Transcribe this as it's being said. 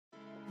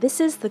This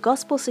is the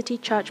Gospel City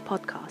Church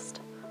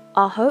podcast.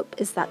 Our hope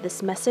is that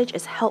this message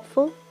is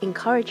helpful,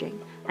 encouraging,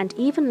 and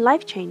even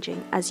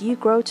life-changing as you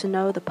grow to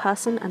know the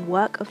person and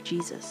work of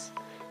Jesus.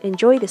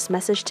 Enjoy this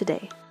message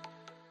today.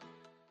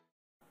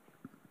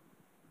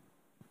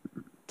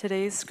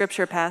 Today's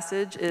scripture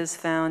passage is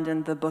found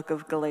in the book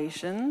of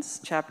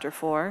Galatians, chapter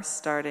 4,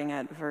 starting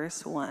at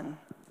verse 1.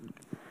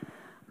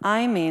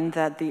 I mean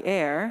that the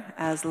heir,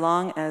 as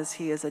long as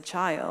he is a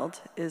child,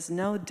 is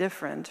no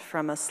different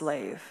from a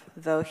slave,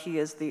 though he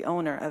is the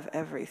owner of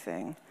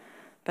everything.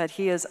 But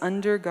he is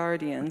under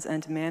guardians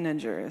and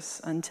managers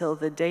until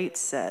the date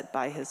set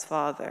by his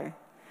father.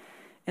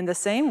 In the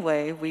same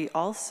way, we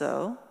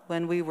also,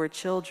 when we were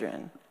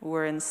children,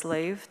 were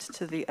enslaved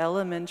to the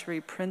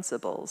elementary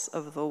principles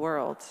of the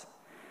world.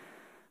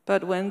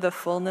 But when the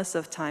fullness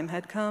of time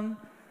had come,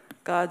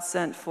 God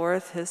sent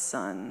forth his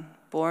Son,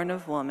 born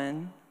of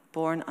woman,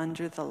 born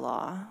under the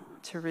law,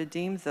 to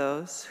redeem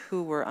those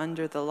who were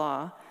under the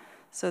law,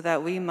 so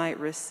that we might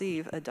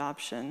receive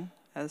adoption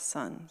as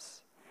sons.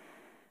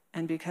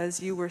 And because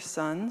you were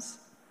sons,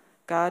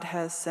 God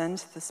has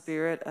sent the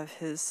Spirit of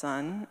his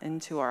Son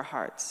into our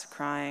hearts,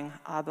 crying,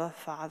 Abba,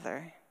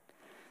 Father.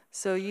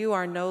 So you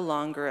are no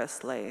longer a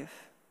slave,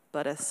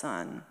 but a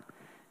son.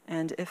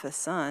 And if a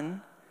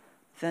son,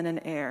 then an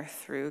heir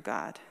through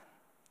God.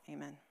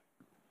 Amen.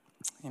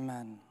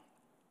 Amen.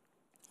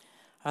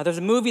 There's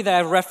a movie that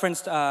I've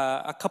referenced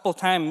a couple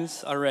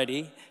times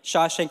already,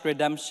 Shawshank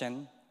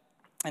Redemption.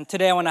 And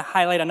today I want to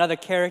highlight another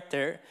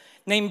character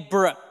named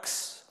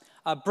Brooks.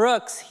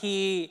 Brooks,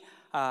 he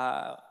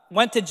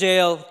went to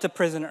jail, to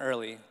prison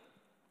early.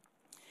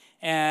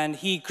 And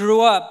he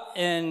grew up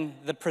in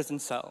the prison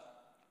cell.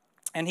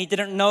 And he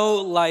didn't know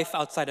life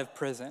outside of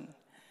prison.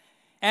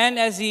 And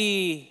as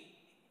he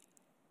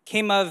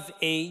came of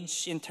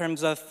age in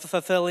terms of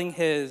fulfilling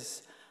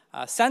his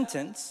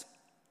sentence,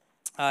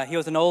 he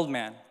was an old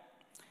man.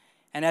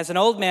 And as an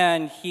old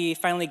man, he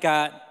finally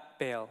got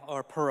bail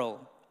or parole.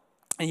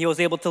 And he was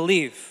able to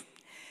leave.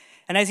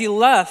 And as he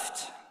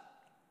left,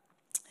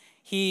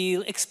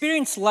 he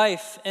experienced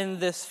life in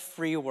this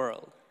free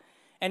world.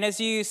 And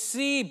as you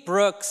see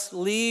Brooks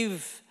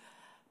leave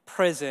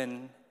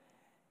prison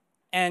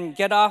and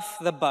get off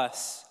the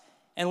bus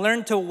and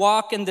learn to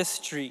walk in the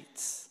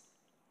streets,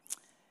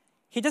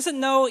 he doesn't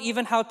know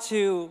even how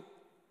to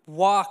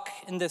walk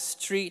in the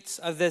streets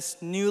of this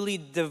newly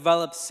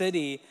developed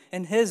city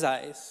in his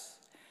eyes.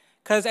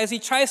 Because as he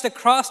tries to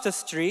cross the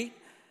street,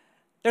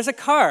 there's a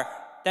car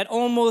that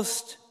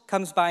almost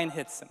comes by and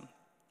hits him.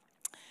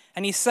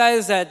 And he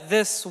says that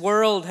this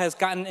world has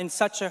gotten in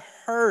such a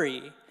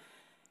hurry.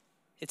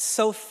 It's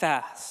so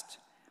fast,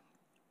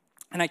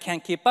 and I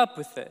can't keep up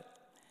with it.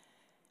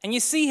 And you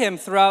see him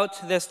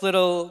throughout this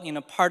little,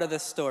 part of the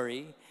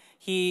story.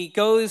 He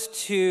goes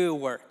to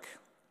work,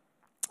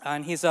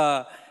 and he's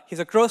a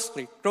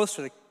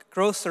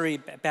grocery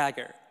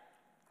bagger.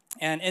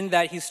 And in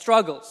that, he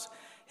struggles.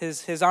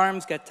 His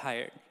arms get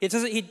tired.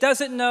 He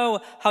doesn't know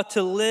how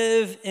to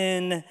live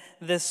in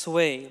this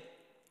way.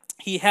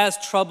 He has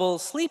trouble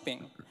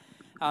sleeping.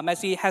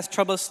 As he has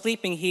trouble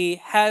sleeping,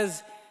 he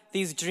has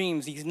these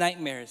dreams, these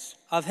nightmares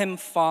of him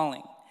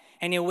falling.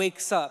 And he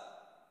wakes up,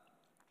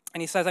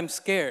 and he says, I'm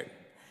scared.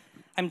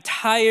 I'm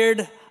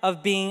tired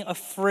of being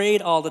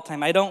afraid all the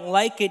time. I don't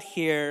like it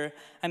here.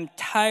 I'm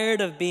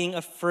tired of being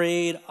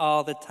afraid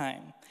all the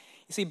time.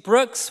 You see,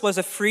 Brooks was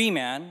a free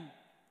man,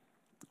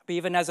 but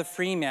even as a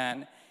free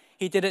man,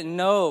 he didn't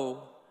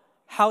know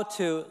how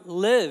to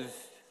live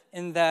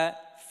in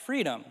that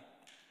freedom.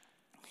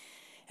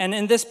 And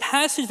in this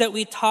passage that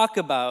we talk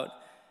about,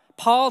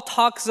 Paul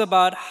talks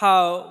about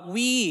how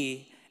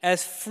we,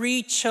 as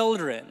free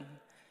children,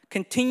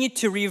 continue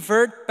to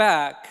revert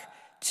back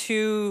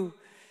to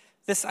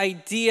this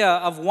idea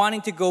of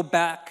wanting to go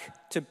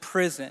back to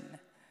prison.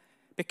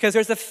 Because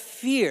there's a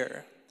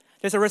fear,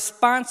 there's a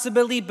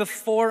responsibility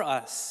before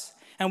us,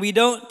 and we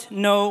don't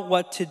know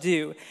what to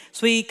do.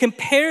 So he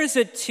compares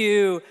it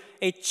to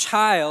a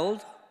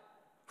child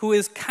who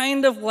is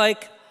kind of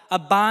like a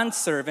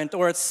bondservant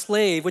or a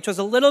slave, which was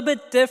a little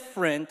bit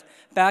different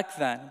back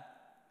then.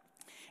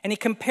 And he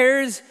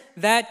compares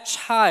that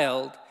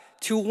child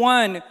to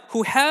one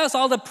who has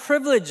all the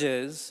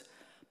privileges,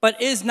 but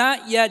is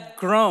not yet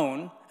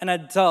grown, an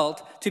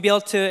adult, to be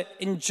able to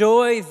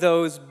enjoy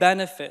those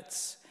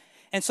benefits.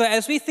 And so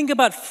as we think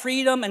about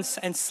freedom and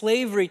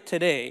slavery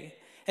today,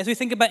 as we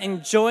think about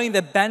enjoying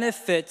the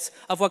benefits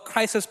of what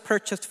Christ has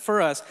purchased for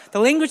us,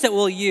 the language that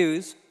we'll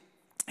use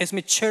is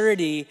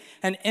maturity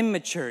and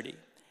immaturity.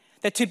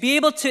 That to be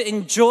able to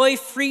enjoy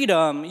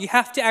freedom, you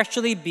have to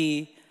actually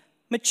be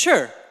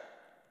mature.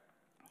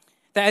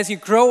 That as you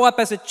grow up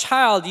as a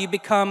child, you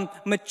become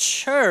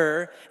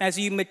mature. As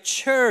you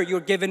mature, you're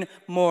given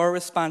more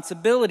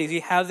responsibilities.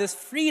 You have this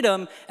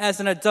freedom as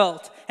an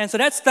adult. And so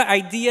that's the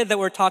idea that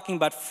we're talking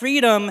about,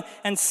 freedom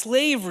and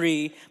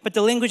slavery. But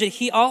the language that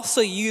he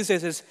also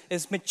uses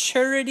is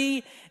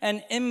maturity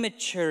and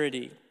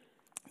immaturity.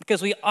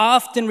 Because we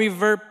often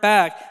revert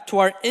back to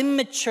our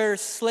immature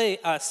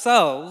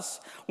selves,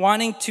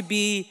 wanting to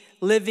be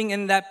living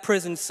in that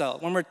prison cell,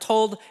 when we're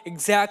told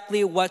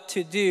exactly what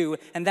to do,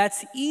 and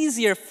that's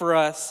easier for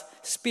us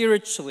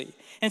spiritually.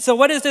 And so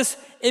what is this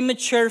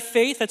immature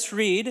faith? Let's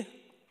read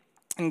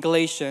in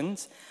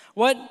Galatians.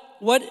 What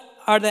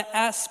are the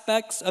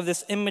aspects of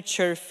this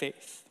immature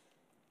faith?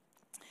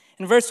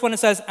 In verse 1 it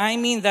says, I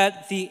mean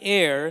that the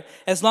heir,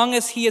 as long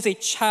as he is a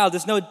child,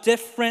 is no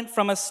different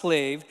from a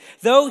slave,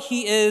 though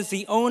he is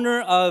the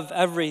owner of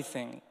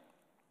everything.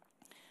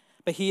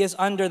 But he is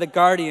under the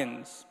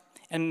guardians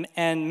and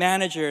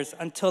managers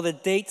until the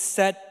date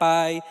set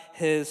by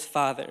his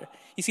father.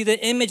 You see, the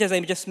image, as I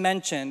just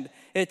mentioned,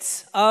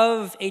 it's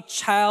of a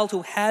child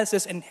who has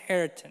this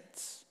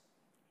inheritance.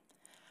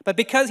 But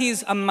because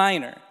he's a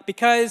minor,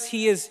 because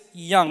he is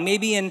young,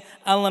 maybe in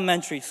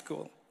elementary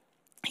school,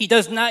 he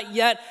does not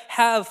yet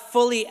have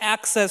fully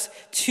access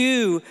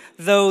to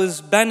those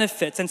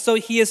benefits. And so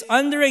he is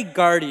under a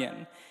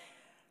guardian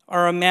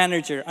or a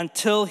manager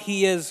until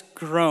he is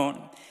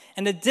grown.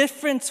 And the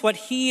difference, what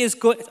he is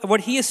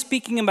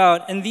speaking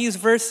about in these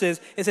verses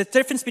is a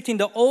difference between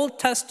the Old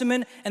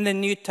Testament and the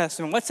New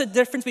Testament. What's the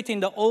difference between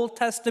the Old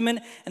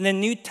Testament and the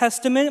New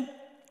Testament?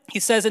 He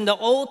says in the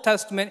Old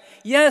Testament,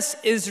 yes,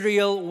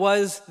 Israel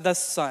was the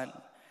son,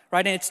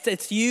 right? And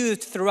it's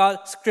used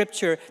throughout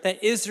Scripture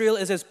that Israel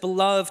is his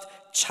beloved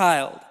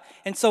child.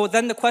 And so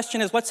then the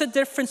question is, what's the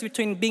difference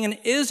between being an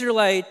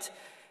Israelite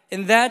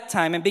in that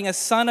time and being a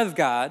son of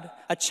God,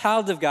 a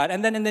child of God?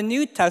 And then in the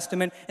New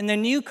Testament, in the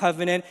New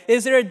Covenant,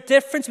 is there a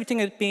difference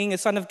between being a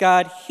son of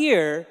God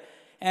here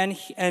and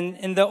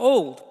in the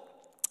Old?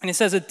 And it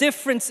says the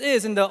difference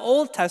is in the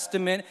Old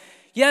Testament,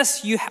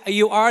 yes,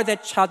 you are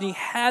that child, you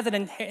have that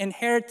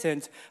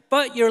inheritance,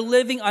 but you're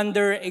living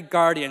under a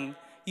guardian.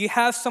 You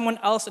have someone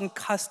else in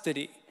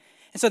custody.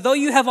 And so though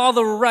you have all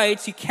the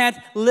rights, you can't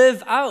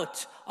live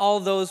out all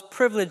those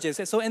privileges.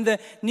 And so in the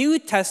New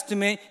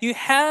Testament, you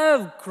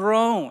have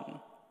grown.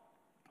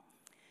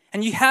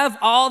 And you have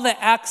all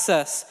the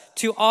access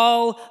to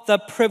all the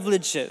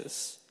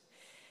privileges.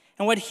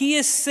 And what he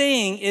is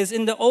saying is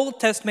in the Old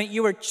Testament,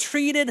 you were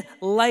treated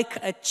like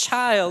a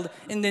child.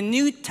 In the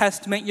New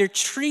Testament, you're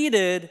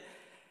treated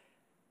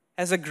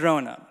as a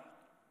grown-up,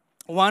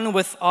 one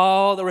with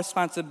all the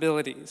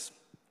responsibilities.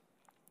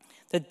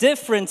 The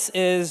difference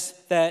is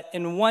that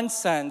in one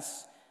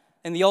sense,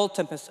 in the Old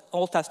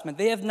Testament,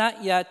 they have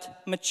not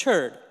yet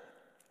matured.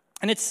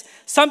 And it's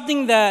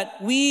something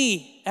that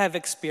we have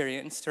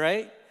experienced,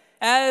 right?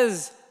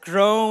 As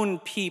grown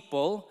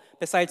people,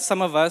 besides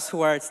some of us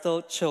who are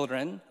still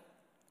children,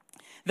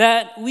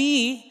 that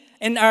we,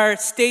 in our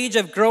stage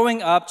of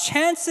growing up,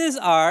 chances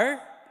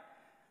are,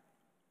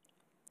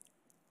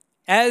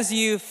 as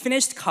you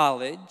finished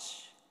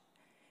college,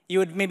 you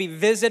would maybe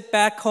visit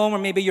back home, or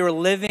maybe you were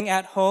living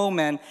at home,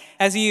 and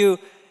as you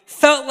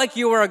felt like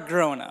you were a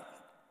grown-up,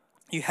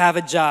 you have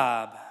a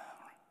job,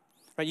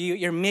 right?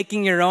 You're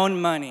making your own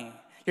money.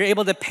 You're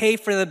able to pay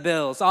for the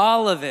bills,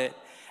 all of it.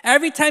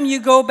 Every time you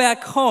go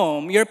back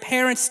home, your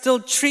parents still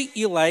treat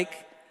you like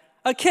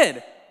a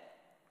kid,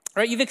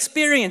 right? You've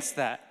experienced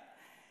that.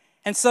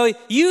 And so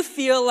you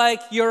feel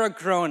like you're a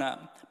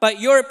grown-up, but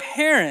your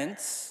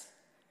parents,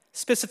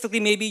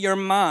 specifically maybe your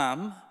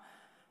mom,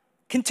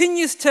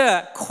 continues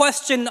to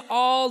question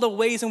all the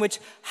ways in which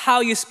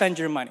how you spend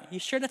your money. You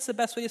sure that's the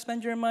best way to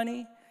spend your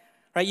money?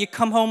 Right? You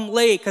come home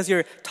late because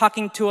you're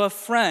talking to a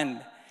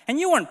friend, and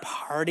you weren't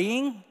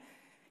partying.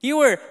 You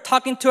were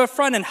talking to a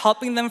friend and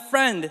helping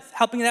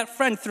that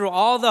friend through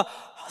all the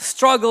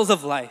struggles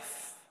of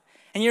life.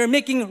 And you're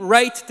making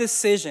right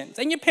decisions,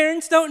 and your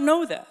parents don't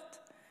know that.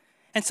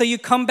 And so you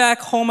come back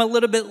home a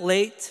little bit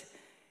late,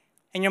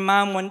 and your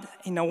mom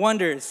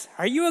wonders,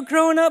 are you a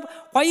grown-up?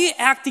 Why are you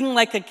acting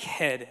like a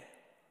kid?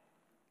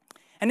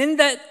 And in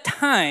that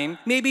time,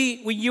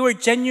 maybe when you were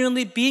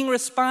genuinely being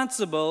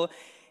responsible,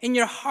 in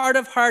your heart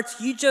of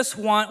hearts, you just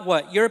want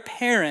what? Your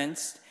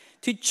parents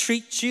to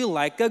treat you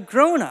like a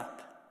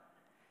grown-up.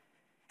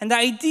 And the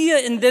idea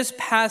in this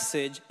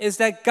passage is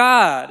that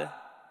God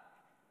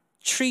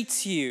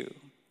treats you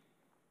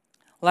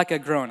like a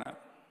grown-up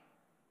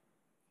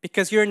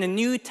because you're in the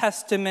New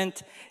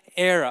Testament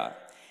era.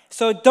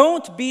 So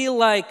don't be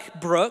like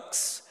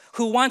Brooks,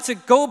 who wants to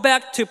go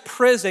back to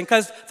prison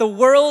because the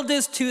world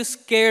is too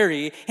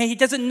scary and he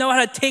doesn't know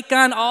how to take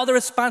on all the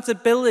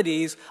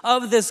responsibilities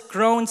of this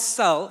grown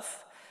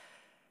self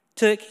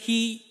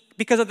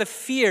because of the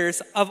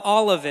fears of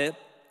all of it.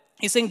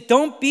 He's saying,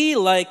 don't be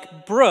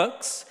like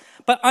Brooks,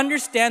 but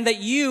understand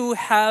that you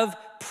have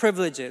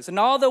privileges and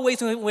all the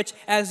ways in which,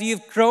 as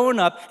you've grown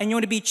up and you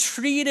want to be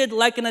treated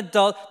like an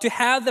adult, to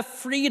have the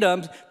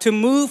freedom to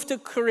move to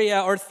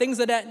Korea or things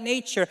of that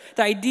nature.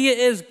 The idea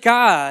is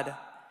God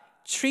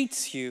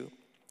treats you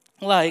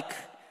like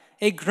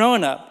a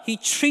grown-up. He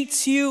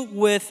treats you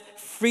with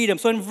freedom.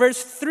 So in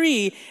verse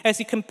 3, as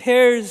he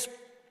compares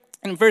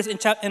in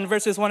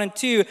verses 1 and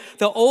 2,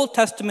 the Old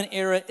Testament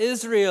era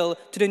Israel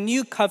to the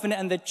New Covenant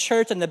and the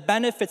church and the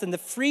benefits and the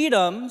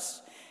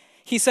freedoms,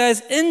 he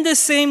says, in the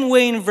same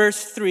way in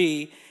verse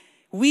 3,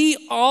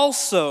 we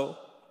also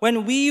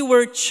when we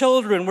were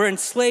children, we're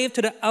enslaved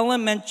to the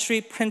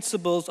elementary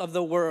principles of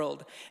the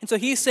world. And so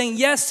he's saying,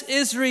 yes,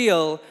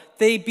 Israel,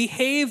 they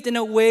behaved in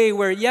a way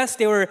where, yes,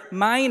 they were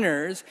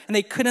minors and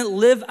they couldn't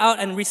live out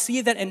and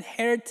receive that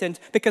inheritance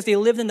because they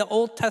lived in the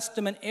Old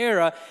Testament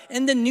era.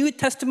 In the New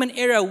Testament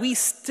era, we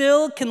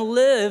still can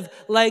live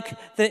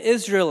like the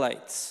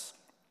Israelites,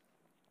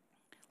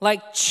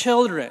 like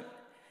children,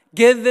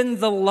 given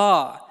the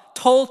law,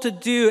 told to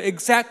do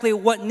exactly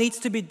what needs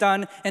to be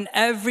done in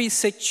every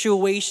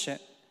situation.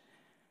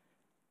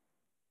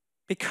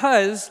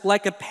 Because,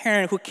 like a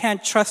parent who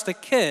can't trust a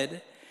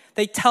kid,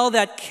 they tell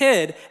that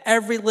kid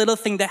every little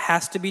thing that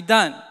has to be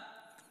done.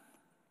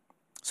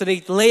 So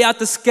they lay out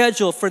the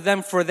schedule for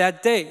them for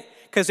that day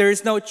because there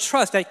is no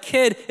trust. That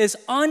kid is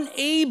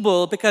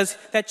unable, because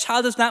that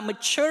child is not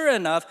mature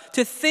enough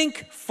to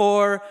think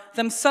for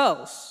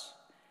themselves.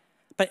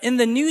 But in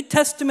the New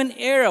Testament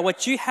era,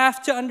 what you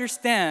have to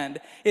understand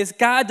is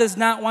God does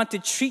not want to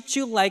treat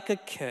you like a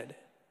kid.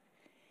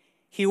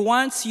 He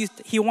wants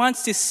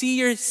to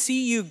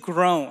see you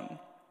grown,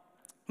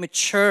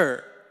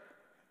 mature,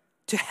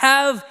 to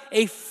have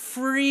a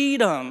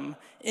freedom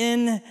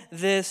in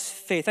this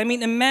faith. I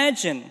mean,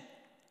 imagine,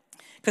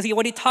 because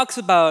what he talks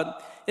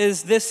about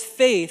is this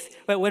faith,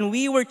 but when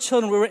we were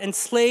children, we were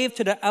enslaved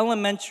to the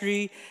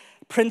elementary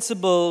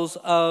principles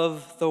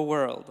of the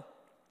world.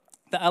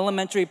 The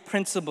elementary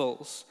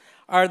principles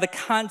are the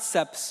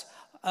concepts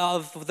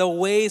of the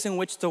ways in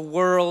which the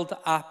world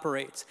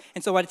operates.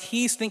 And so what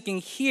he's thinking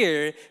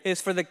here is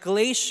for the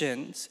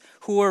Galatians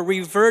who are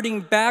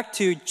reverting back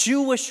to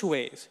Jewish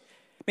ways,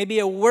 maybe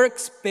a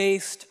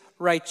works-based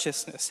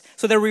righteousness.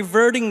 So they're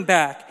reverting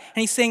back.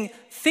 And he's saying,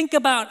 think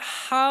about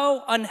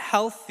how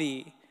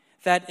unhealthy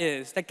that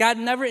is, that God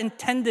never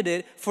intended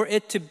it for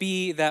it to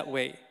be that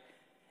way.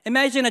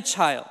 Imagine a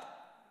child.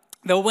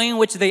 The way in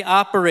which they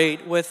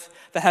operate with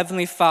the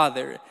Heavenly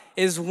Father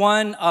is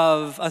one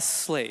of a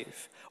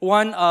slave,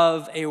 one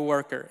of a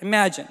worker.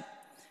 Imagine,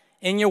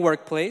 in your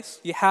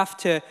workplace, you have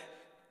to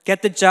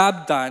get the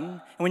job done,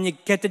 and when you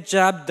get the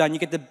job done, you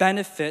get the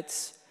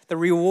benefits, the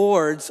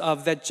rewards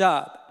of that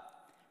job.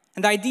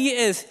 And the idea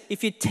is,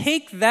 if you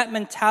take that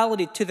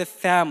mentality to the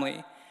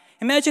family,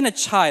 imagine a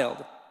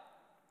child,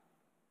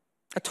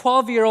 a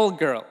 12-year-old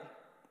girl,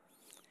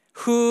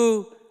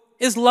 who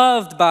is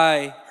loved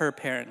by her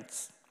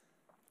parents.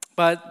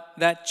 But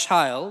that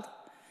child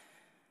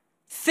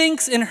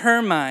thinks in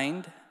her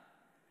mind,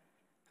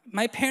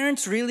 my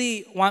parents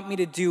really want me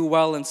to do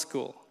well in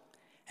school.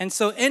 And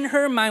so in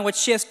her mind, what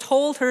she has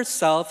told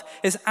herself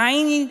is,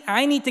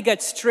 I need to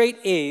get straight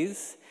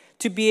A's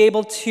to be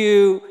able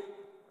to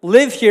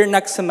live here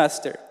next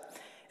semester.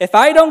 If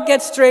I don't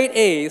get straight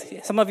A's,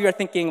 some of you are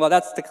thinking, well,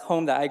 that's the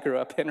home that I grew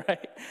up in,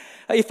 right?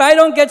 If I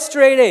don't get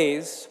straight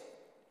A's,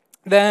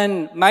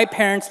 then my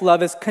parents'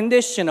 love is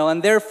conditional,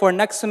 and therefore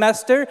next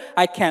semester,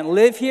 I can't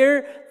live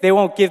here, they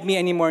won't give me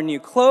any more new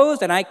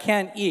clothes, and I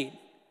can't eat.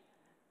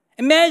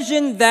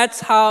 Imagine that's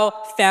how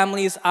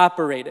families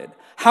operated.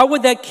 How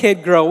would that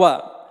kid grow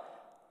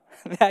up?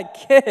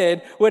 That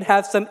kid would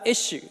have some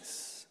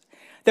issues.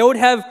 They would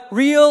have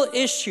real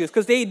issues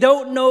because they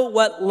don't know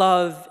what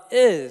love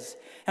is.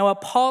 And what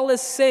Paul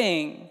is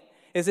saying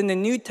is in the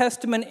New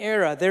Testament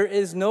era, there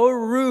is no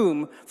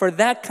room for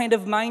that kind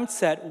of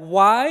mindset.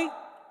 Why?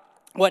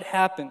 What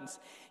happens?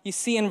 You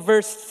see, in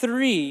verse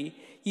 3,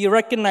 you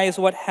recognize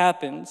what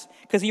happens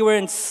because you were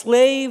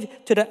enslaved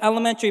to the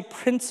elementary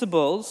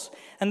principles,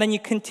 and then you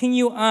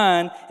continue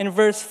on. In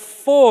verse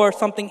 4,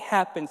 something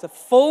happens. The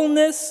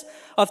fullness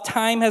of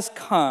time has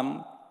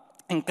come,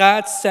 and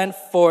God sent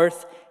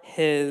forth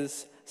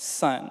His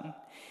Son.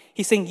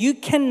 He's saying you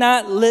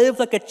cannot live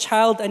like a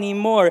child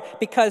anymore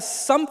because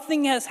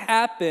something has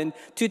happened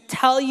to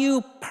tell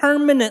you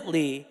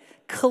permanently,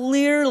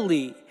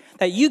 clearly,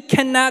 that you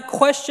cannot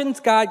question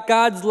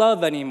God's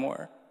love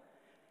anymore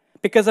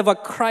because of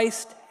what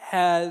Christ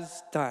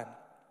has done.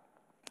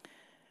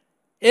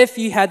 If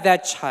you had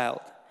that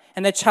child,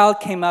 and the child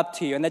came up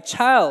to you, and the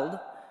child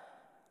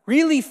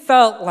really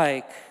felt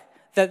like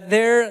that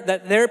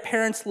their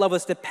parents' love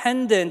was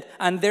dependent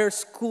on their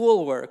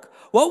schoolwork,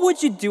 what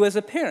would you do as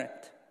a parent?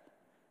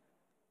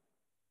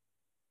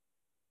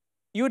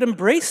 You would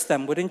embrace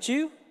them, wouldn't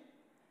you?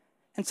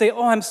 And say,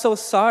 oh, I'm so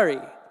sorry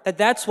that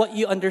that's what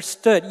you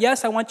understood.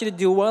 Yes, I want you to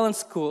do well in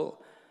school.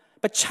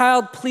 But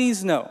child,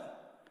 please know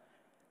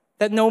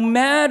that no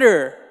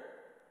matter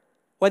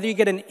whether you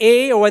get an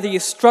A or whether you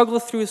struggle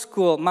through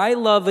school, my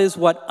love is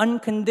what?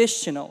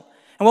 Unconditional.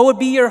 And what would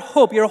be your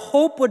hope? Your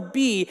hope would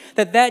be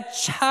that that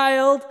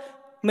child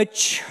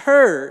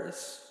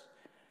matures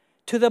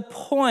to the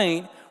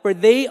point where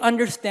they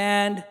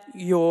understand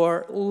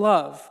your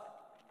love.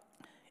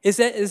 Is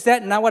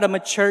that not what a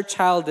mature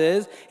child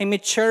is? A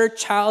mature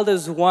child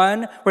is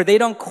one where they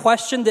don't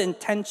question the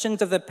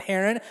intentions of the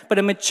parent, but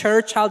a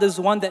mature child is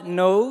one that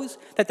knows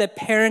that the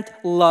parent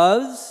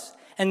loves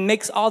and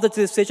makes all the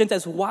decisions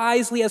as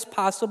wisely as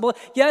possible.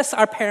 Yes,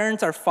 our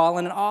parents are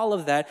fallen and all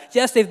of that.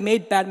 Yes, they've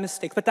made bad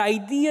mistakes. But the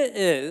idea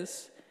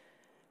is,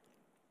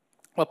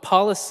 what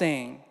Paul is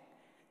saying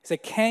is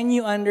that can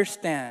you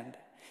understand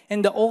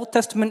In the Old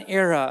Testament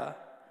era,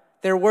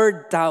 there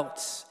were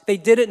doubts. They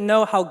didn't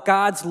know how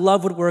God's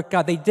love would work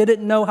out. They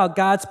didn't know how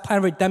God's plan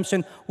of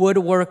redemption would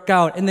work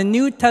out. In the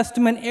New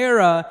Testament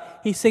era,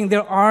 he's saying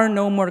there are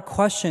no more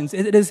questions.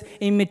 It is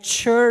a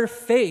mature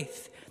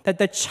faith that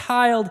the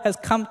child has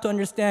come to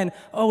understand,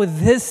 oh,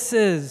 this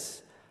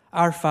is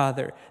our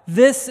Father.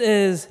 This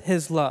is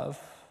his love.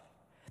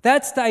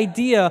 That's the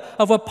idea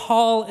of what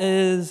Paul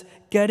is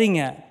getting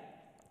at.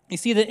 You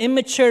see, the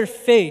immature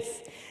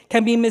faith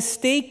can be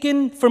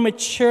mistaken for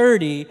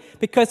maturity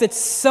because it's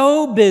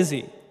so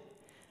busy.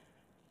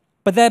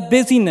 But that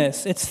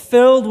busyness, it's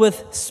filled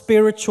with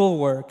spiritual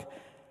work.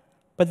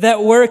 But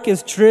that work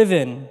is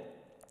driven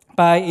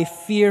by a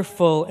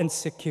fearful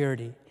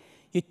insecurity.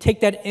 You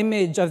take that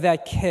image of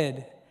that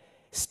kid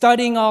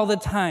studying all the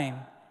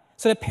time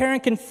so the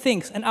parent can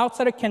think, an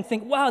outsider can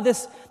think, wow,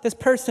 this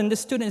person,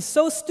 this student is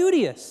so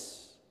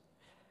studious,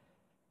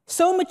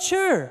 so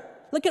mature.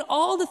 Look at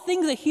all the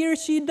things that he or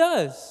she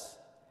does.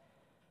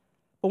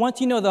 But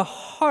once you know the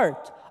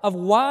heart of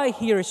why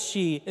he or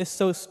she is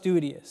so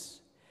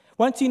studious,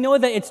 once you know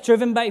that it's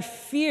driven by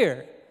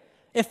fear,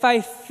 if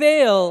I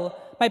fail,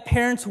 my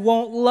parents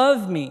won't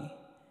love me.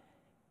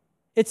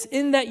 It's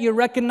in that you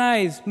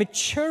recognize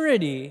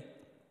maturity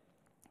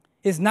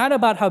is not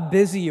about how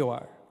busy you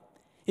are.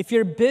 If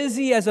you're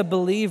busy as a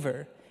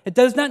believer, it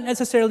does not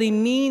necessarily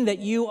mean that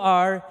you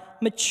are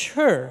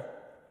mature.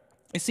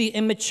 You see,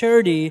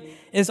 immaturity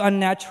is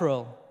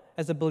unnatural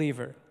as a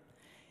believer.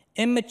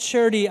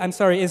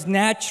 Is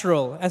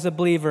natural as a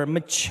believer.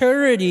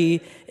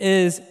 Maturity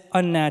is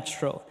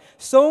unnatural.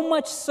 So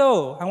much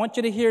so, I want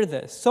you to hear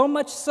this, so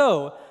much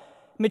so,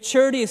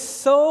 maturity is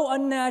so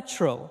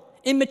unnatural.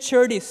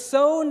 Immaturity is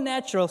so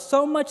natural,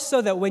 so much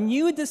so that when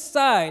you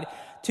decide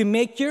to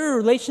make your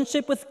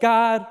relationship with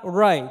God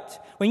right,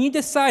 when you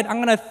decide, I'm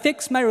going to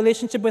fix my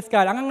relationship with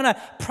God, I'm going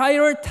to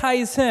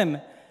prioritize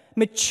Him,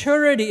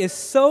 maturity is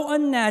so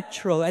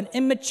unnatural and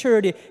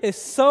immaturity is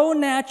so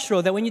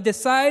natural that when you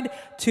decide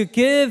to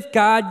give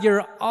God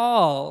your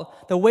all,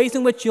 the ways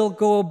in which you'll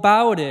go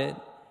about it,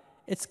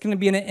 it's going to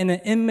be in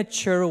an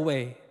immature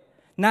way.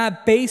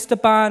 Not based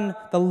upon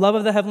the love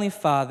of the Heavenly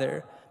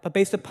Father, but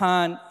based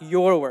upon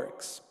your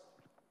works.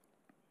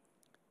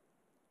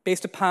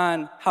 Based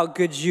upon how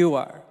good you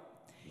are.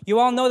 You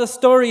all know the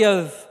story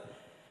of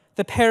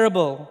the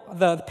parable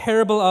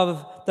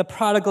of the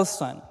prodigal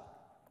son.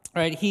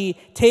 Right? He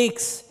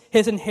takes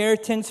his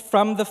inheritance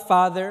from the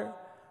father,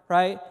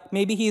 right?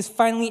 Maybe he's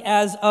finally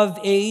as of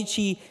age.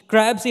 He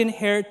grabs the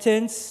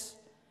inheritance.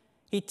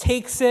 He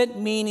takes it,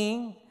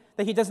 meaning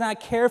that he does not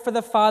care for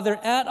the father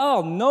at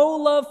all. No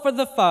love for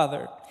the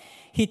father.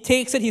 He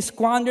takes it, he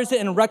squanders it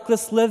in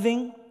reckless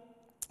living.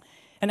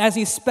 And as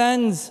he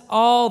spends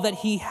all that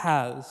he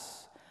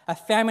has, a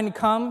famine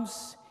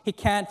comes. He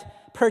can't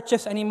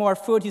purchase any more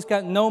food. He's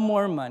got no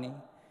more money.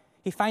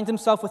 He finds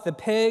himself with the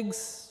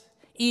pigs,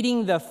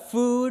 eating the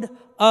food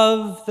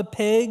of the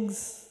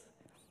pigs.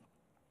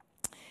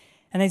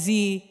 And as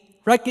he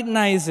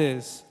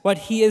recognizes what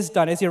he has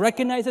done, as he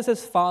recognizes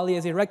his folly,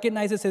 as he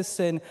recognizes his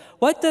sin,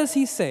 what does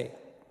he say?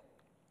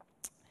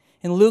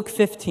 In Luke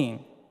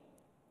 15,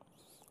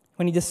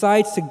 when he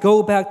decides to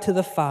go back to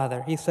the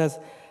Father, he says,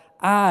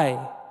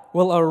 I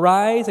will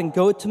arise and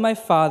go to my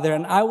father,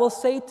 and I will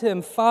say to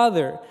him,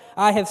 Father,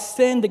 I have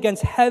sinned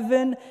against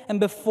heaven and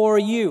before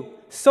you.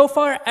 So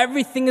far,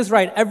 everything is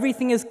right.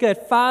 Everything is good.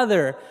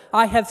 Father,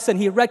 I have sinned.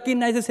 He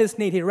recognizes his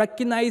need. He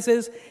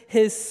recognizes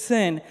his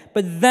sin.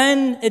 But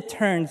then it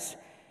turns,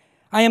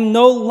 I am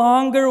no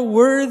longer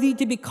worthy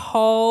to be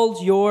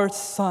called your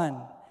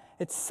son.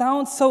 It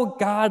sounds so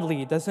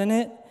godly, doesn't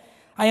it?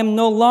 I am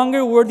no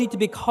longer worthy to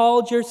be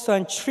called your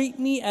son. Treat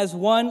me as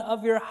one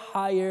of your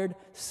hired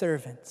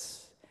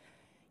servants.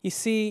 You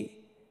see,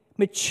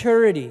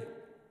 maturity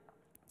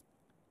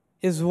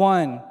is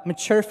one.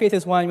 Mature faith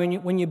is one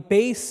when you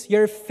base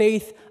your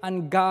faith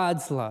on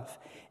God's love.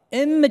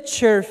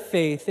 Immature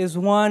faith is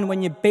one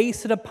when you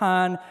base it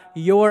upon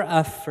your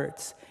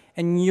efforts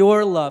and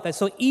your love. And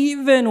so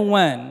even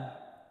when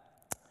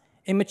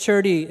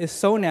immaturity is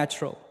so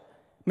natural,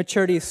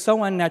 maturity is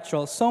so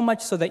unnatural, so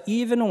much so that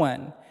even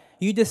when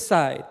you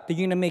decide that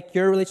you're going to make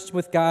your relationship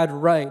with God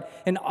right,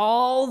 and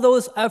all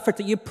those efforts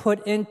that you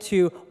put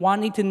into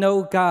wanting to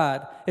know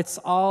God, it's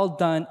all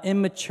done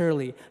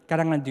immaturely.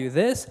 God, I'm going to do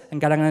this, and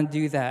God, I'm going to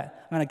do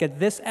that. I'm going to get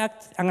this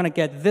I'm going to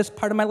get this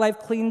part of my life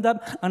cleaned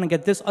up. I'm going to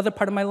get this other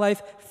part of my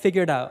life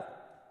figured out.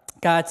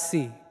 God,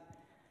 see.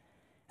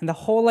 And the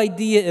whole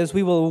idea is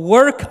we will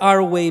work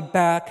our way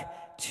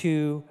back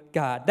to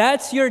God.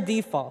 That's your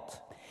default.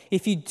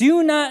 If you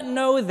do not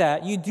know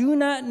that, you do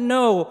not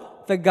know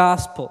the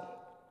gospel.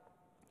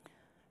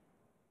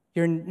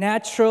 Your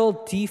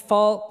natural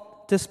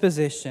default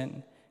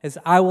disposition is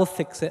I will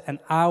fix it and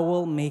I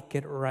will make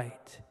it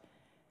right.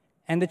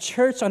 And the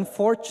church,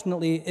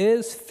 unfortunately,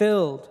 is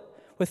filled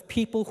with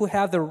people who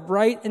have the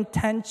right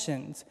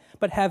intentions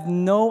but have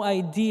no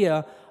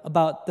idea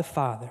about the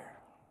Father.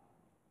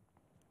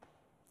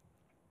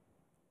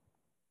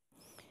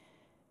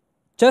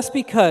 Just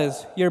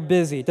because you're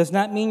busy does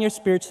not mean you're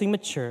spiritually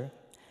mature.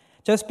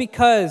 Just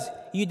because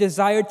you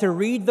desire to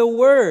read the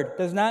Word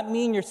does not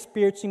mean you're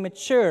spiritually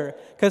mature.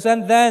 Because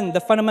then the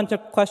fundamental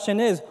question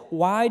is,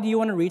 why do you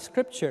want to read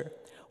Scripture?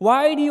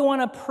 Why do you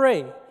want to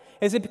pray?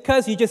 Is it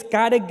because you just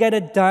got to get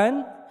it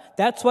done?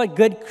 That's what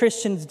good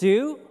Christians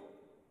do?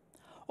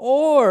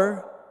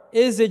 Or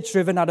is it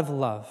driven out of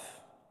love?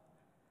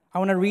 I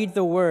want to read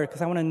the Word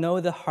because I want to know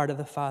the heart of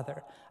the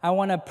Father. I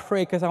want to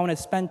pray because I want to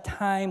spend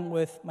time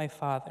with my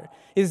Father.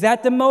 Is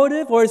that the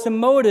motive? Or is the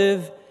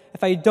motive,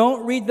 if I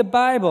don't read the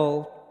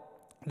Bible,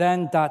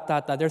 then ...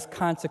 There's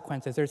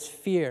consequences. There's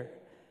fear.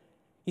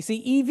 You see,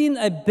 even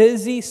a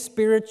busy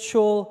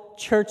spiritual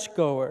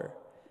churchgoer,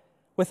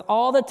 with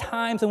all the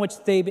times in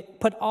which they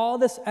put all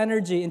this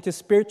energy into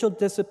spiritual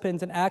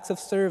disciplines and acts of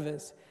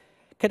service,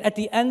 could at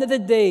the end of the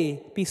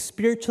day be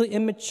spiritually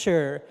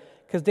immature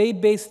because they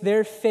base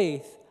their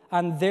faith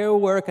on their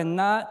work and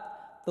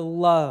not the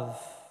love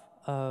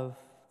of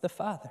the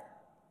Father.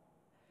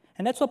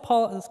 And that's what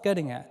Paul is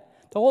getting at.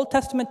 The Old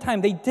Testament time,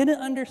 they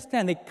didn't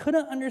understand. They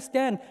couldn't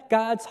understand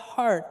God's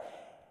heart.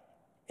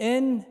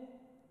 In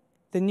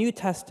the New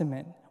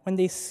Testament, when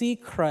they see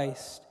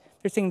Christ,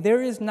 they're saying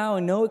there is now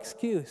no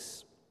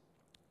excuse.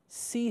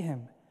 See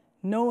Him,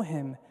 know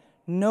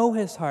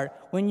His heart.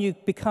 When you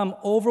become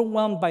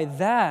overwhelmed by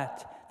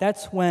that,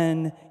 that's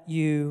when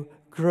you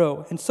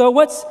grow. And so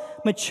what's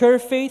mature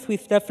faith?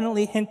 We've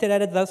definitely hinted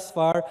at it thus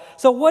far.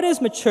 So what is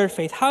mature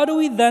faith? How do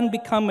we then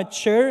become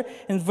mature?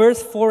 In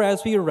verse 4,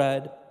 as we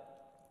read,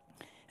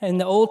 in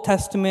the Old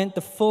Testament,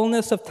 the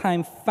fullness of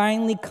time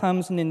finally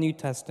comes in the New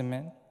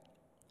Testament.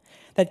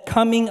 That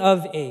coming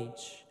of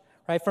age,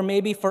 right?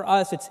 For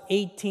us, it's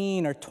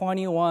 18 or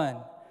 21,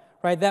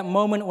 right? That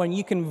moment when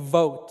you can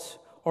vote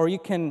or you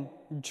can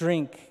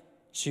drink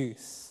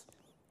juice,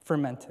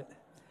 fermented,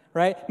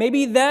 right?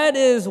 Maybe that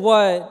is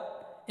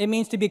what it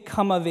means to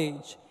become of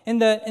age. In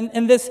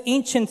this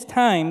ancient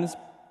times,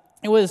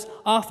 it was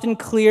often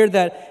clear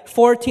that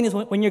 14 is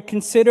when you're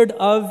considered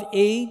of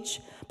age,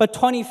 but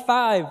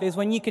 25 is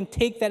when you can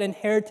take that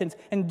inheritance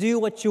and do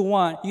what you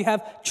want. You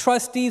have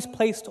trustees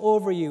placed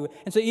over you.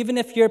 And so even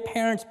if your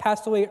parents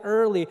passed away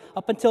early,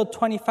 up until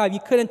 25, you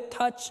couldn't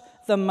touch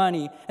the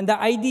money. And the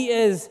idea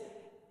is,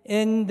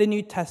 in the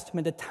New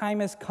Testament, the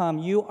time has come.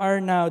 You are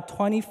now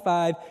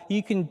 25.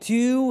 You can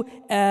do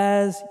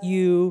as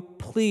you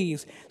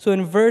please. So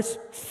in verse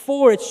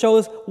 4, it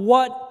shows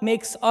what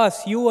makes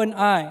us, you and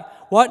I,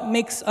 what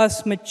makes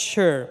us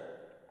mature,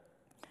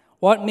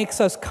 what makes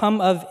us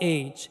come of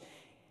age.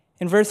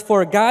 In verse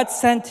 4, God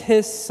sent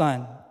His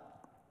Son,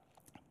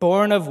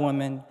 born of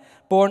woman,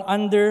 born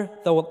under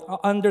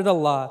the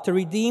law, to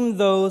redeem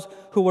those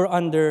who were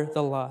under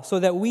the law, so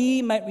that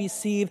we might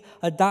receive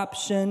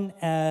adoption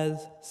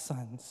as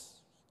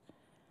sons.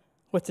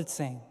 What's it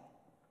saying?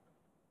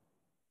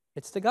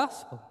 It's the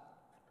gospel.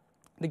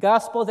 The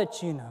gospel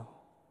that you know.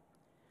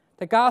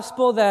 The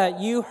gospel that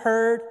you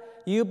heard,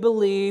 you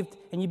believed,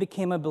 and you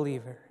became a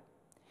believer.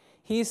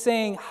 He's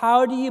saying,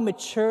 how do you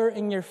mature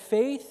in your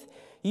faith?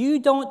 You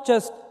don't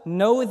just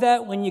know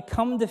that when you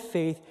come to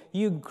faith,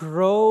 you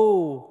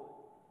grow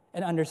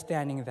in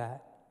understanding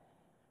that.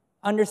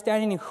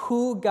 Understanding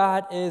who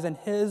God is and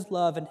His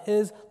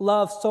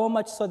love so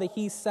much so that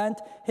He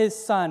sent His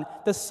Son,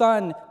 the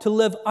Son, to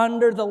live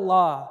under the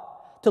law,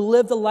 to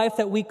live the life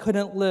that we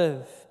couldn't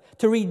live,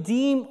 to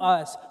redeem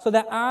us so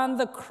that on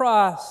the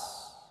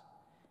cross,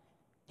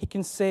 He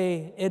can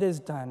say, it is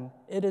done,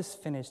 it is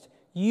finished.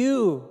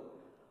 You,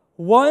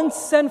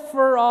 once and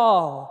for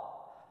all,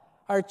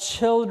 are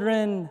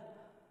children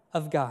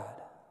of God.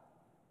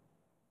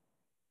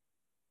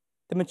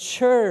 The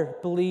mature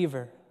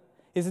believer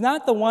is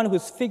not the one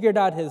who's figured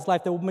out his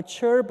life. The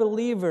mature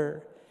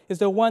believer is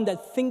the one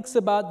that thinks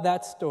about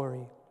that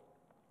story.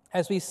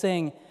 As we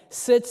sing,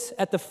 sits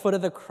at the foot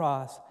of the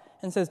cross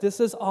and says, this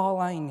is all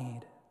I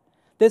need.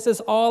 This is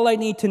all I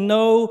need to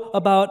know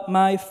about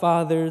my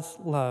Father's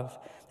love.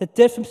 The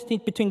difference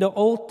between the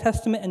Old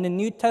Testament and the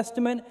New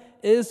Testament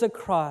is the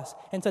cross.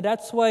 And so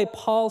that's why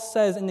Paul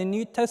says in the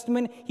New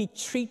Testament, he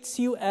treats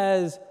you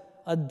as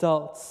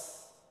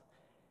adults.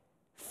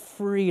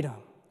 Freedom.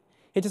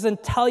 It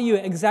doesn't tell you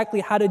exactly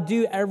how to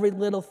do every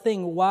little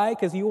thing. Why?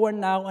 Because you are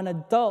now an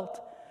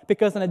adult.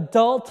 Because an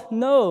adult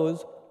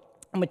knows,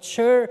 a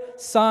mature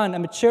son, a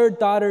mature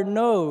daughter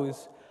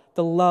knows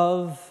the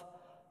love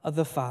of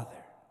the Father.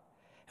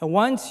 And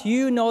once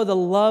you know the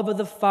love of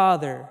the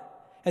Father,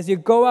 as you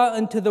go out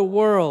into the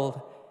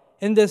world,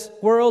 in this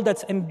world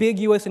that's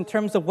ambiguous in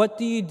terms of what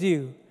do you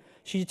do?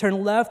 Should you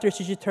turn left or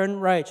should you turn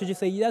right? Should you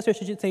say yes or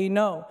should you say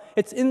no?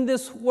 It's in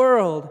this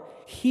world.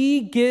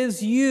 He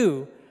gives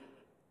you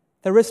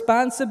the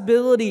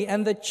responsibility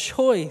and the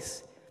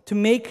choice to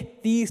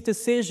make these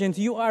decisions.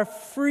 You are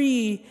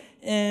free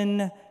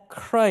in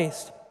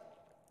Christ.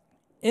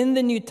 In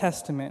the New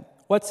Testament,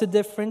 what's the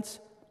difference?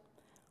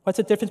 What's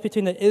the difference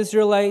between the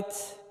Israelite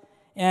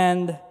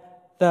and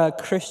the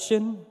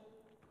Christian?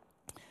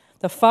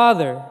 The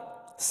Father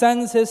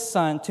sends His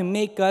Son to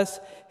make us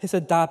His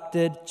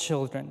adopted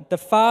children. The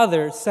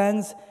Father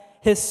sends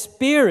His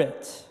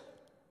Spirit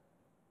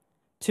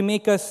to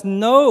make us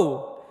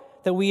know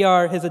that we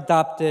are his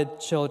adopted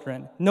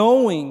children.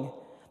 Knowing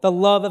the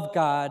love of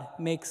God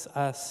makes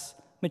us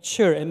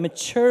mature. It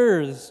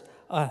matures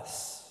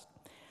us.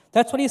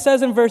 That's what he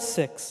says in verse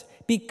 6.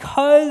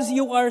 Because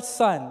you are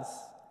sons.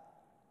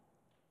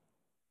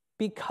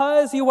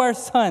 Because you are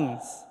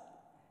sons.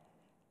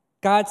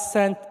 God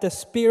sent the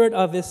Spirit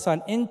of his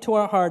Son into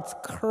our hearts,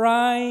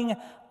 crying,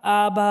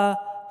 Abba,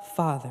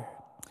 Father.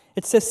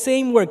 It's the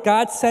same word.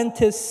 God sent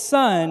his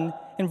Son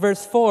in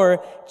verse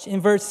 4.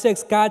 In verse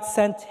 6, God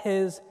sent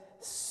his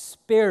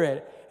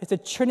Spirit. It's a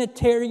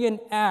Trinitarian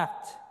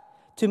act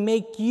to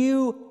make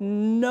you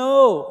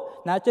know,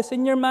 not just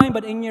in your mind,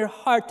 but in your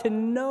heart, to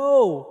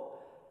know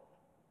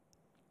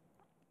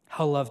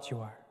how loved you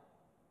are.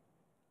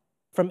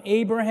 From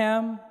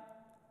Abraham,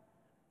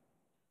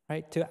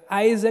 right, to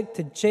Isaac,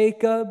 to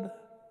Jacob,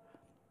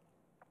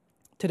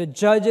 to the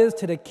judges,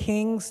 to the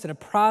kings, to the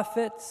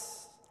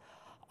prophets,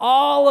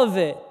 all of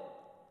it,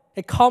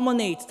 it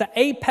culminates. The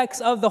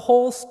apex of the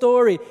whole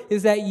story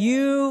is that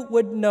you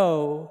would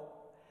know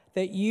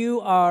that you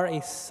are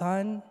a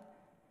son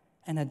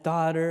and a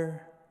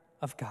daughter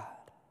of God.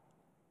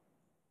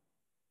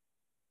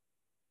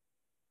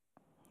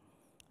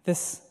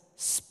 This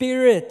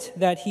Spirit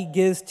that he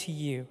gives to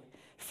you,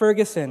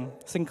 Ferguson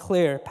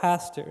Sinclair,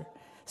 pastor,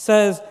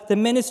 says the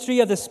ministry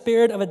of the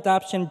Spirit of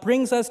adoption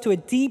brings us to a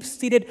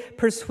deep-seated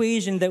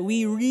persuasion that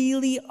we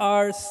really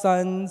are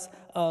sons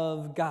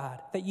of God,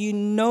 that you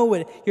know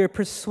it, you're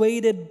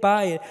persuaded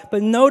by it.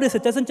 But notice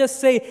it doesn't just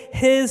say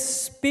his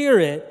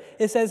Spirit,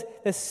 it says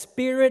the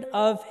Spirit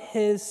of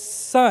his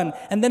Son.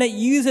 And then it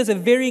uses a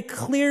very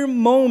clear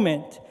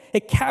moment.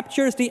 It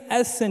captures the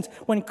essence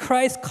when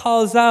Christ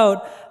calls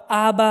out,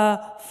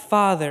 Abba,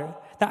 Father.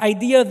 The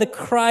idea of the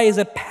cry is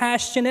a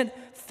passionate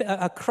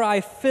a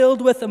cry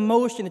filled with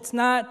emotion. It's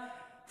not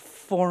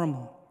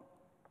formal.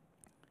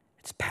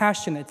 It's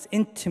passionate. It's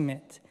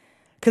intimate.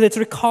 Because it's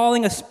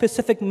recalling a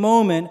specific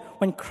moment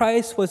when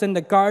Christ was in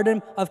the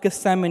Garden of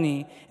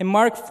Gethsemane. In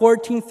Mark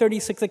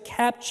 14:36, it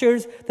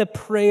captures the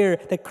prayer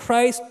that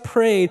Christ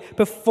prayed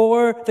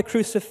before the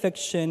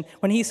crucifixion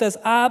when he says,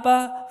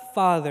 Abba,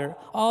 Father,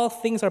 all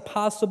things are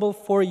possible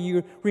for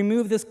you.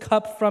 Remove this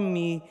cup from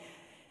me.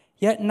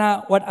 Yet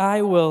not what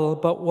I will,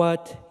 but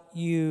what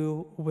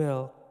you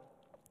will.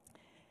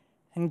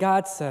 And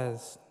God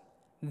says,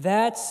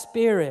 that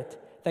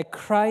Spirit that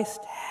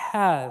Christ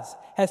has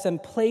been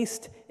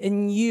placed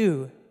in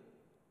you,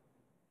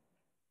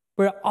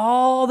 where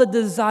all the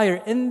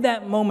desire in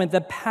that moment,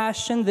 the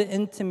passion, the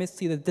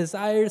intimacy, the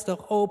desires, the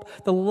hope,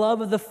 the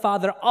love of the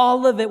Father,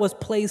 all of it was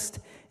placed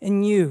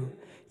in you.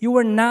 You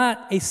are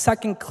not a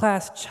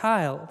second-class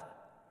child.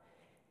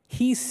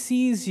 He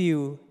sees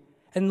you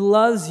and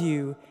loves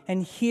you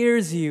and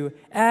hears you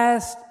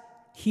as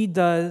he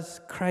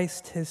does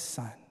Christ his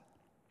Son.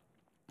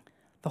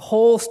 The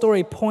whole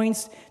story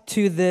points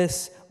to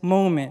this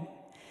moment.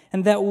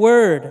 And that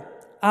word,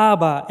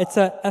 Abba, it's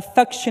an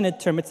affectionate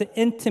term. It's an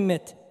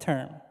intimate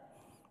term.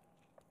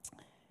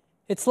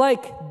 It's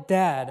like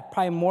dad,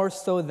 probably more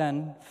so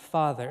than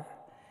father.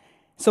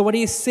 So what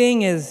he's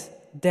saying is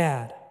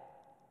dad,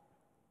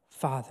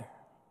 father,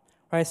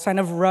 right? A sign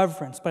of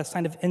reverence, but a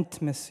sign of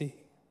intimacy.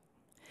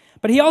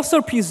 But he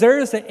also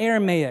preserves the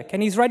Aramaic,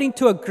 and he's writing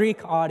to a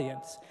Greek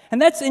audience.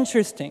 And that's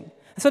interesting.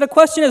 So the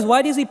question is,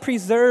 why does he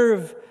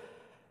preserve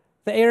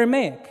the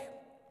Aramaic?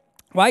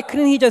 Why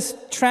couldn't he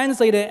just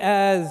translate it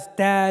as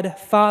dad,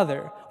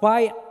 father?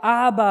 Why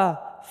Abba,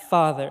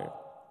 Father?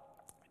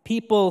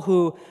 People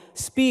who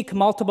speak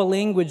multiple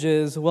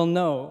languages will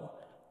know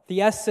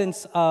the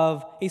essence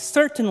of a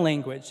certain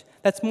language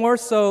that's more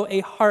so a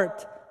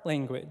heart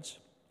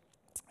language.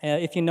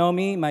 If you know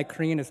me, my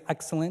Korean is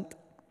excellent.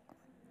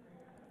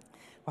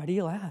 Why do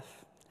you laugh?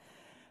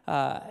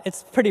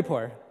 It's pretty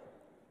poor.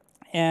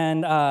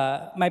 And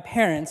my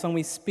parents, when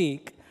we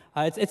speak,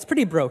 it's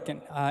pretty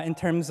broken in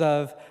terms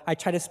of I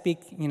try to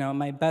speak,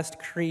 my best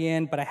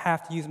Korean, but I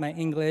have to use my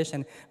English,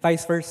 and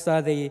vice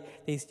versa. They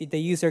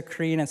use their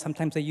Korean, and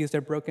sometimes they use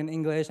their broken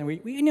English, and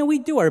we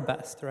do our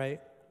best,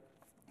 right?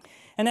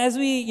 And as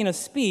we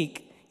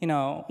speak,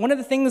 one of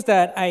the things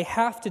that I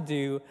have to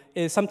do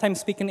is sometimes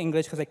speak in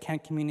English because I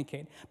can't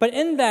communicate. But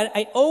in that,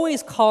 I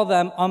always call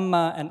them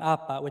Amma and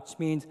Appa, which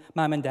means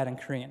mom and dad in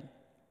Korean.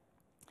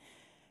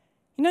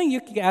 You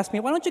could ask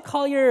me, why don't you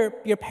call your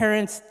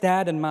parents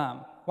dad and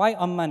mom? Why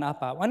Amma and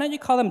Appa? Why don't you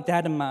call them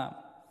dad and mom?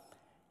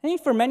 I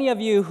think for many of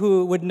you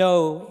who would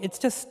know, it's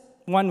just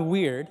one,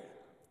 weird.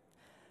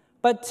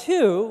 But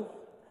two,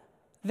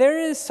 there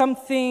is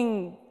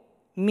something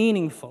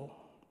meaningful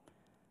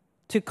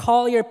to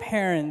call your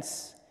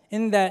parents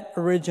in that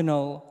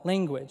original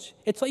language.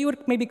 It's what you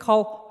would maybe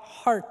call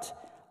heart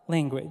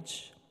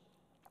language,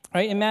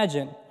 right?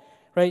 Imagine,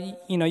 right?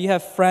 You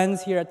have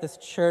friends here at this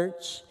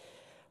church.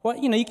 Well,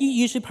 you can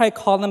usually probably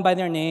call them by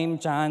their name,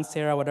 John,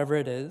 Sarah, whatever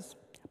it is.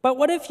 But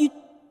what if you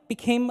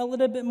became a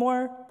little bit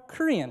more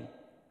Korean?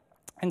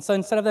 And so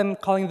instead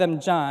of calling them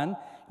John,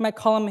 you might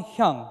call him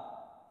Hyung.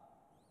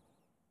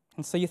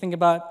 And so you think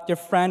about your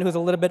friend who's a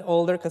little bit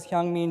older, because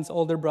Hyung means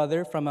older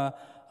brother from a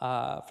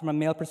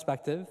male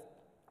perspective.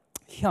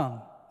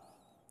 Hyung.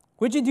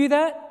 Would you do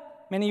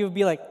that? Many of you would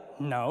be like,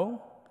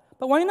 no.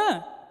 But why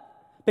not?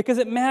 Because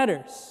it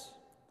matters.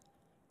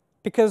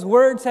 Because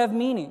words have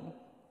meaning.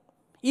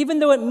 Even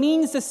though it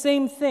means the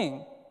same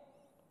thing,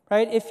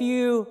 right? If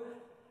you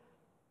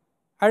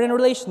are in a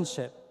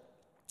relationship,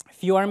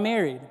 if you are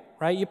married,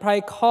 right? You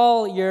probably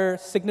call your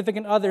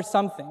significant other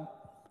something.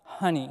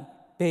 Honey,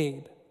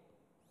 babe.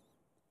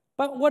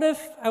 But what if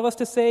I was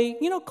to say,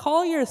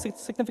 call your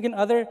significant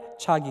other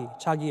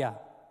chagi, chagiya?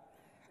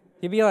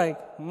 You'd be like,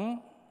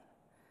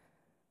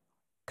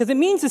 Because it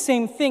means the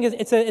same thing.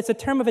 It's a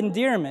term of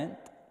endearment.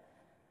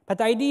 But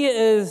the idea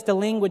is the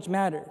language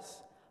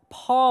matters.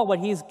 Paul, what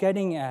he's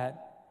getting at,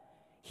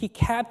 he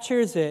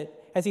captures it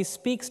as he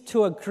speaks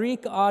to a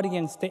Greek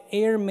audience, the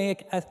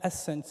Aramaic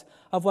essence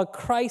of what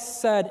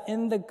Christ said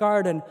in the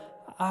garden,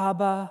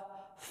 Abba,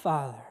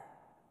 Father.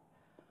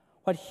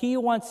 What he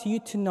wants you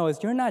to know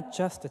is you're not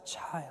just a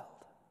child.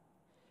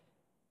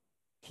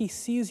 He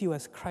sees you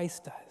as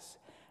Christ does.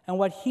 And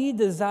what he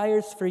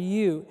desires for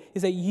you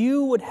is that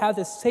you would have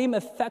the same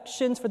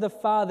affections for the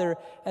Father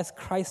as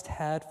Christ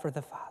had for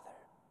the Father.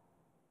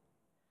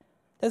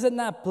 Does it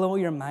not blow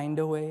your mind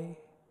away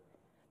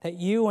that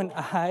you and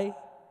I,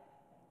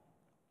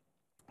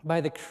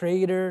 by the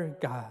Creator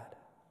God,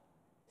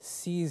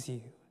 sees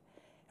you?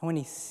 And when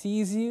he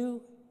sees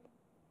you,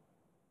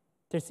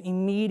 there's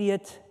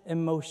immediate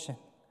emotion,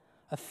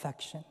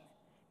 affection,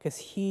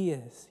 because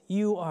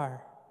you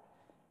are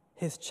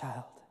his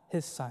child,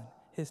 his son,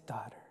 his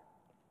daughter.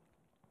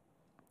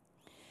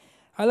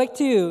 I'd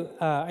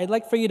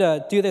like for you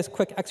to do this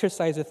quick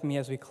exercise with me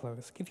as we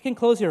close. If you can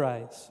close your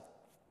eyes.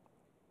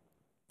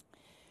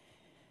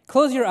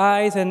 Close your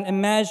eyes and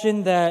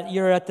imagine that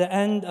you're at the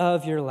end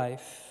of your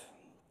life.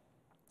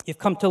 You've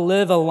come to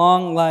live a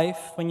long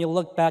life. When you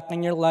look back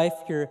on your life,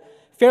 you're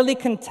fairly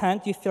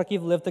content. You feel like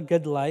you've lived a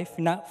good life.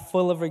 You're not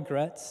full of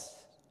regrets.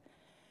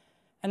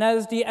 And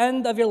as the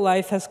end of your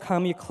life has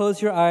come, you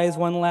close your eyes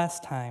one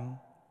last time,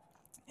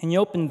 and you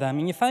open them,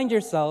 and you find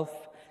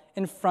yourself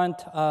in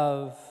front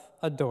of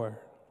a door.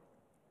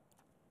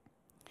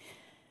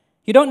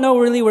 You don't know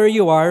really where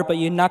you are, but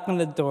you knock on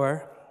the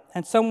door,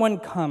 and someone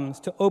comes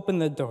to open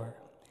the door.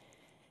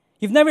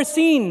 You've never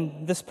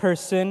seen this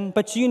person,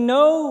 but you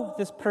know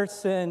this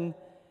person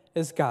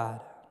is God.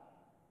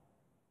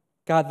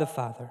 God the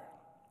Father.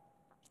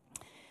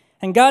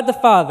 And God the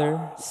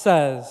Father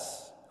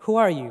says, "Who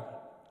are you?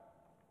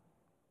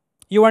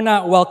 You are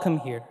not welcome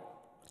here."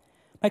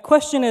 My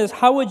question is,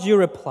 how would you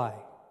reply?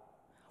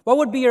 What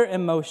would be your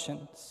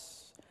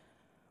emotions?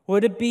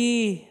 Would it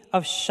be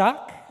of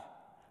shock,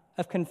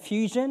 of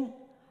confusion?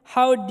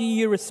 How do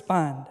you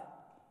respond?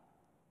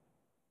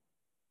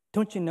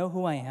 Don't you know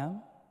who I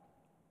am?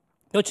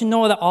 Don't you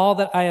know that all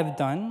that I have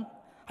done?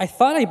 I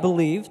thought I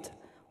believed.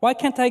 Why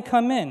can't I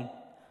come in?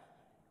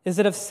 Is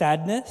it of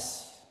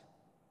sadness?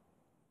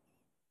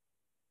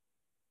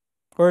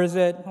 Or is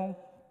it,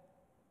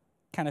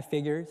 kind of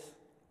figures?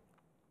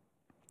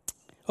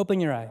 Open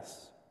your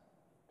eyes.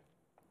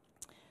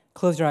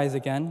 Close your eyes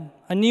again.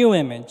 A new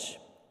image.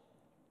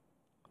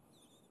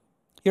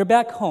 You're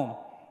back home.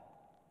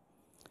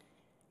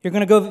 You're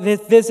going to go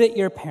visit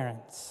your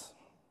parents.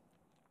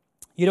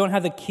 You don't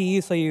have the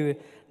key, so you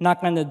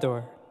knock on the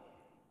door.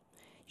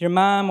 Your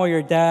mom or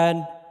your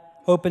dad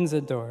opens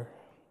the door,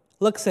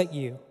 looks at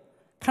you,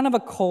 kind of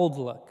a cold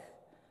look,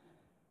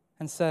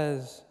 and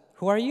says,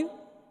 "Who are you?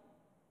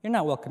 You're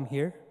not welcome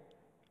here."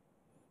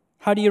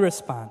 How do you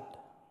respond?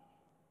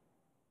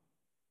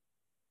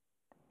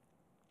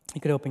 You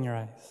could open your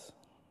eyes.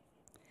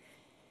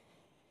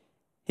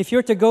 If you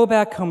were to go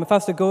back home, if I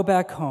was to go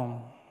back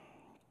home,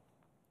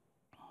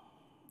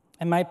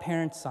 and my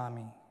parents saw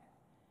me,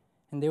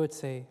 and they would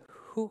say,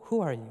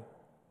 Who are you?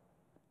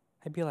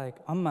 I'd be like,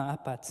 "Amma,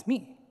 Appa, it's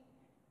me.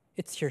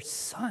 It's your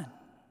son."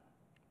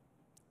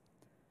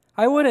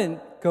 I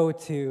wouldn't go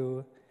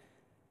to,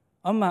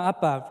 "Amma,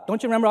 Appa,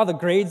 don't you remember all the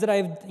grades that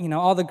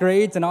all the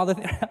grades and all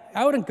the..."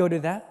 I wouldn't go to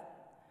that.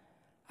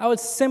 I would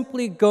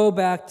simply go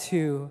back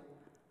to,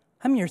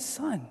 "I'm your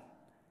son.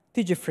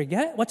 Did you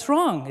forget? What's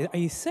wrong? Are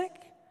you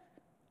sick?"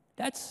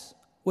 That's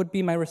would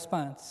be my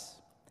response.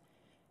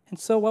 And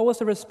so what was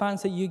the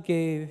response that you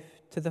gave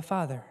to the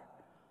Father?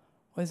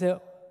 Was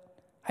it,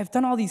 "I've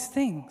done all these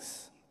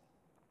things.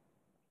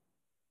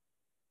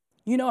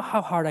 You know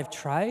how hard I've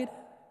tried?"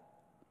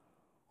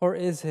 Or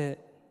is it,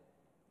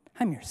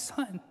 "I'm your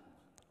son.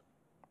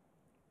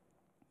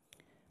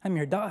 I'm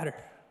your daughter"?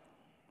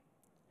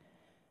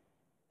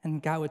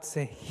 And God would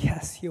say,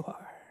 "Yes, you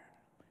are.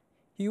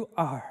 You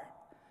are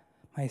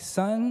my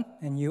son,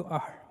 and you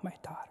are my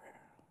daughter."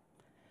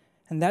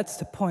 And that's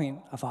the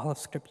point of all of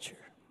Scripture.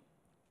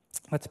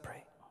 Let's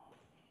pray.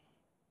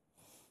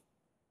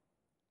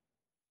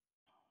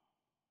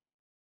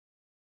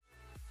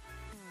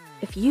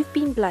 If you've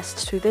been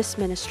blessed through this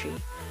ministry,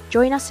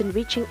 join us in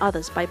reaching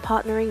others by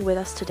partnering with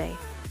us today.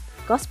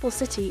 Gospel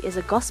City is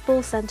a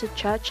gospel-centered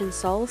church in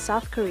Seoul,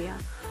 South Korea,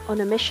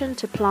 on a mission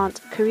to plant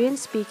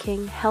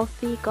Korean-speaking,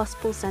 healthy,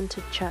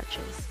 gospel-centered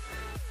churches.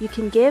 You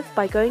can give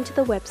by going to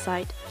the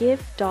website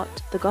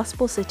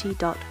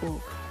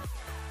give.thegospelcity.org.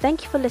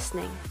 Thank you for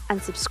listening,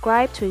 and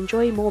subscribe to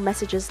enjoy more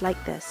messages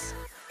like this.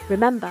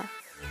 Remember,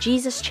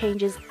 Jesus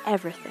changes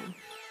everything.